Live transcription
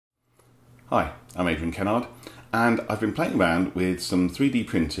Hi, I'm Adrian Kennard, and I've been playing around with some 3D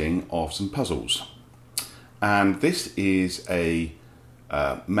printing of some puzzles. And this is a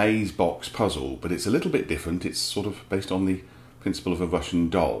maze box puzzle, but it's a little bit different. It's sort of based on the principle of a Russian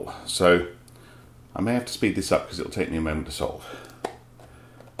doll. So I may have to speed this up because it'll take me a moment to solve.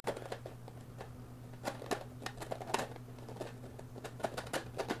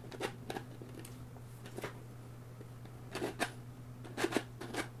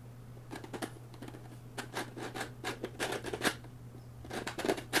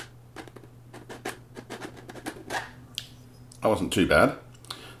 That wasn't too bad.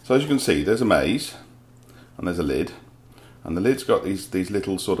 So as you can see, there's a maze and there's a lid, and the lid's got these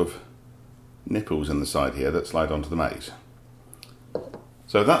little sort of nipples in the side here that slide onto the maze.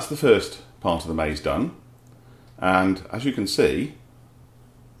 So that's the first part of the maze done, and as you can see,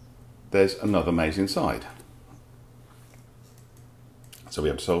 there's another maze inside. So we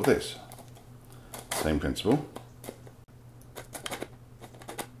have to solve this. Same principle.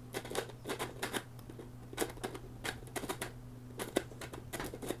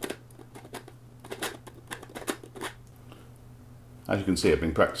 As you can see, I've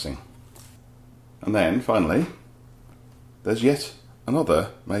been practicing. And then, finally, there's yet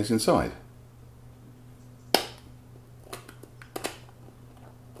another maze inside.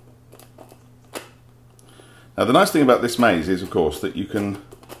 Now, the nice thing about this maze is, of course, that you can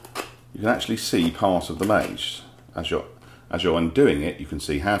actually see part of the maze. As you're undoing it, you can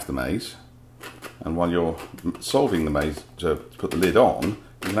see half the maze. And while you're solving the maze to put the lid on,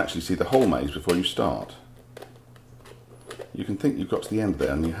 you can actually see the whole maze before you start. You can think you've got to the end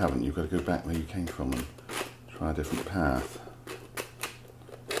there and you haven't. You've got to go back where you came from and try a different path.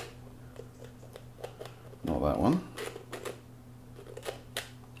 Not that one.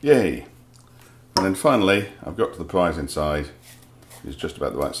 Yay! And then finally, I've got to the prize inside. It's just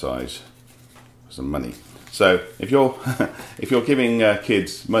about the right size for some money. So if you're if you're giving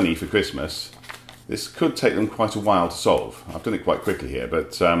kids money for Christmas, this could take them quite a while to solve. I've done it quite quickly here,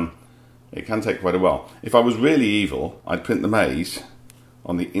 but it can take quite a while. If I was really evil, I'd print the maze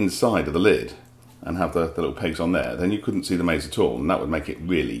on the inside of the lid and have the little pegs on there. Then you couldn't see the maze at all, and that would make it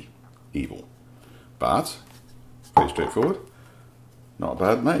really evil. But, pretty straightforward. Not a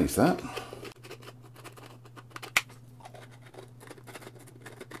bad maze, that.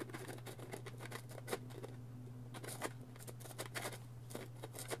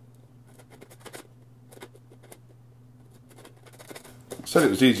 I said it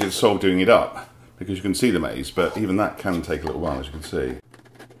was easier to solve doing it up because you can see the maze, but even that can take a little while, as you can see.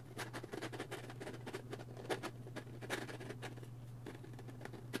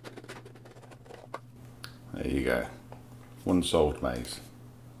 There you go. One solved maze.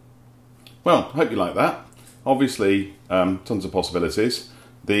 Well, I hope you like that. Obviously, tons of possibilities.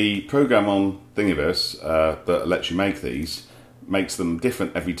 The program on Thingiverse that lets you make these makes them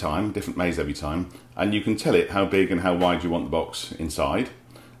different every time, different maze every time, and you can tell it how big and how wide you want the box inside,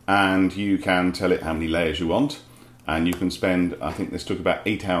 and you can tell it how many layers you want, and you can spend, I think this took about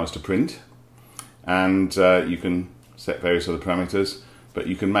 8 hours to print, and you can set various other parameters, but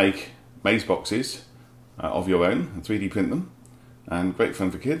you can make maze boxes of your own and 3D print them, and great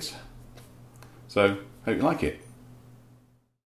fun for kids. So, hope you like it.